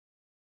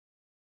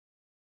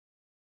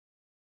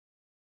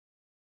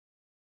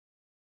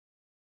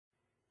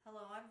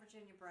Hello, I'm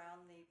Virginia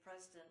Brown, the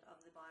president of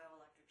the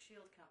BioElectric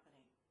Shield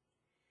Company.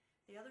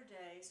 The other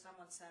day,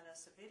 someone sent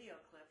us a video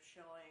clip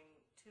showing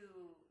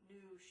two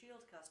new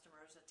Shield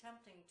customers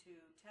attempting to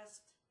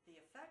test the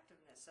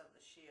effectiveness of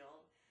the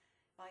Shield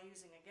by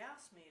using a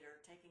Gauss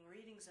meter, taking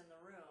readings in the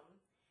room,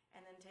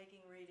 and then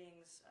taking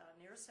readings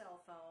near a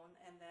cell phone,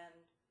 and then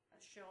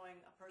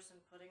showing a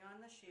person putting on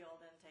the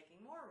Shield and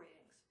taking more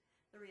readings.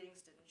 The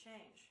readings didn't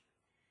change.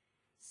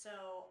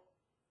 So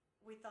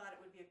we thought it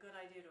would be a good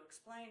idea to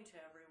explain to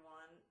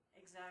everyone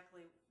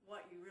exactly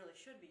what you really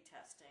should be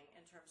testing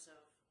in terms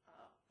of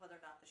whether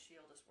or not the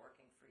Shield is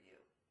working for you.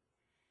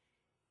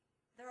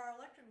 There are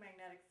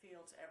electromagnetic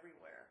fields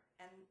everywhere,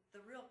 and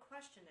the real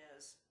question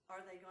is, are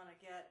they going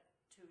to get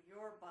to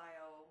your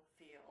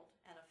biofield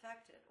and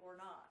affect it or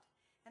not?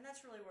 And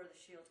that's really where the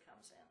Shield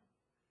comes in.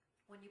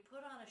 When you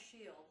put on a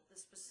Shield, the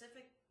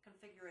specific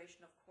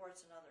configuration of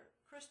quartz and other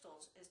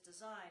crystals is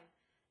designed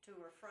to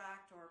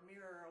refract or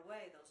mirror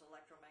away those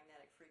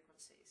electromagnetic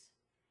frequencies.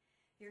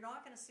 You're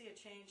not going to see a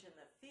change in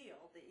the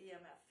field, the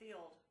EMF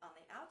field, on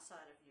the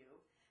outside of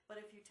you,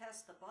 but if you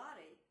test the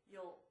body,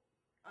 you'll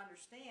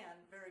understand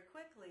very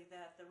quickly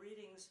that the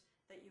readings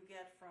that you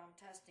get from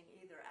testing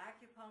either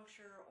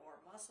acupuncture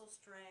or muscle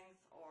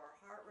strength or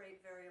heart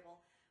rate variable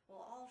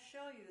will all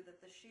show you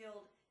that the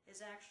Shield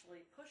is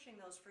actually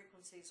pushing those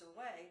frequencies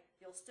away.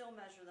 You'll still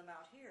measure them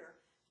out here,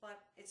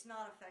 but it's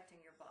not affecting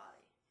your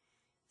body.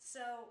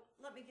 So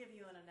let me give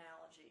you an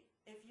analogy.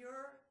 If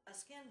you're a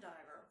skin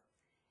diver,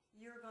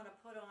 you're going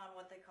to put on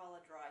what they call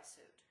a dry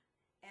suit.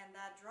 And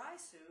that dry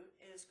suit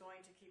is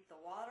going to keep the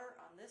water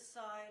on this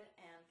side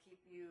and keep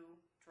you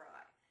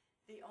dry.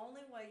 The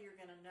only way you're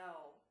going to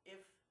know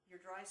if your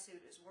dry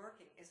suit is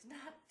working is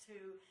not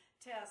to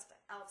test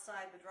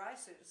outside the dry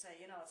suit and say,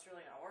 you know, it's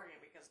really not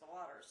working because the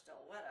water is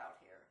still wet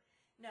out here.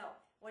 No,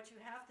 what you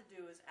have to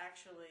do is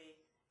actually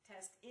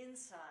test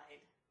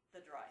inside the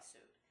dry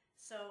suit.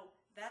 So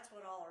that's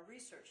what all our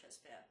research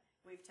has been.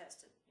 We've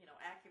tested,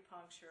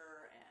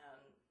 acupuncture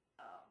and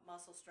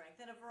muscle strength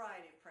and a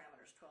variety of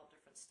parameters, 12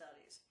 different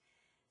studies.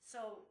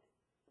 So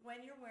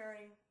when you're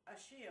wearing a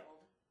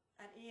Shield,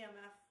 an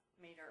EMF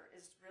meter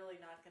is really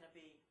not going to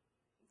be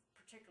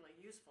particularly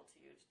useful to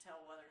you to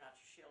tell whether or not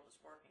your Shield is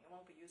working. It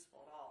won't be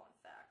useful at all, in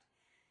fact.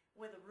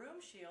 With a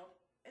room Shield,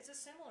 it's a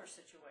similar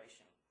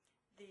situation.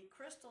 The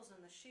crystals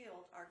in the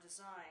Shield are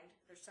designed,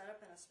 they're set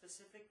up in a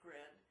specific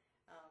grid,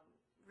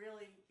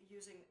 really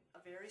using a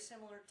very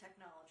similar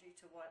technology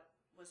to what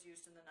was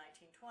used in the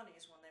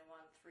 1920s when they won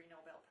 3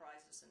 Nobel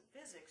Prizes in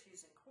physics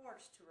using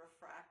quartz to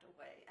refract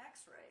away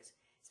X-rays.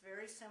 It's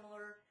very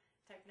similar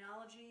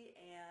technology,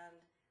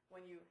 and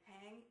when you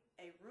hang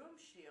a room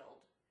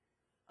Shield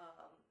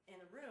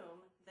in a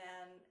room,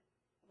 then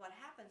what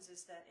happens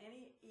is that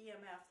any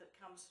EMF that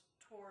comes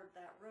toward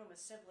that room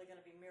is simply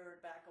going to be mirrored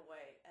back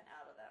away and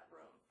out of that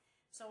room.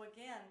 So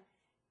again,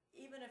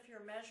 even if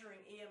you're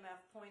measuring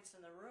EMF points in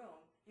the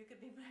room, you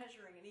could be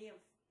measuring an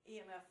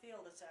EMF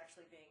field that's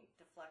actually being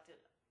deflected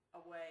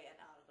away and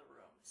out of the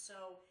room.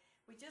 So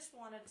we just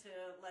wanted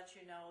to let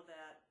you know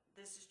that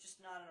this is just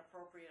not an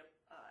appropriate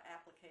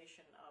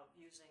application of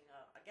using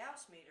a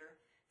Gauss meter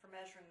for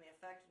measuring the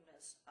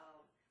effectiveness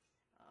of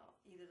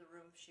either the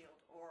room Shield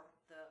or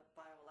the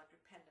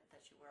bioelectric pendant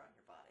that you wear on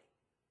your body.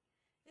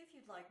 If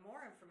you'd like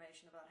more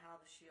information about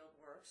how the Shield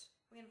works,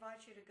 we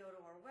invite you to go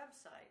to our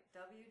website,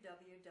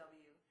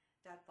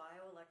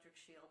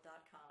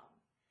 www.bioelectricshield.com.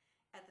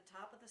 At the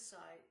top of the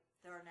site,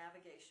 there are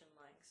navigation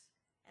links,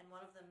 and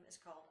one of them is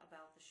called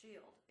About the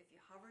Shield. If you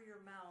hover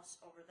your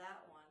mouse over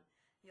that one,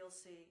 you'll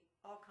see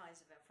all kinds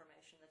of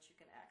information that you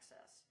can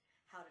access.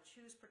 How to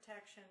choose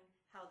protection,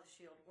 how the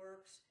Shield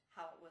works,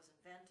 how it was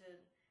invented,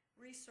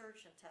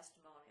 research and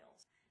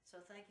testimonials. So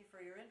thank you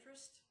for your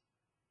interest,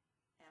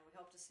 and we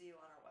hope to see you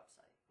on our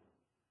website.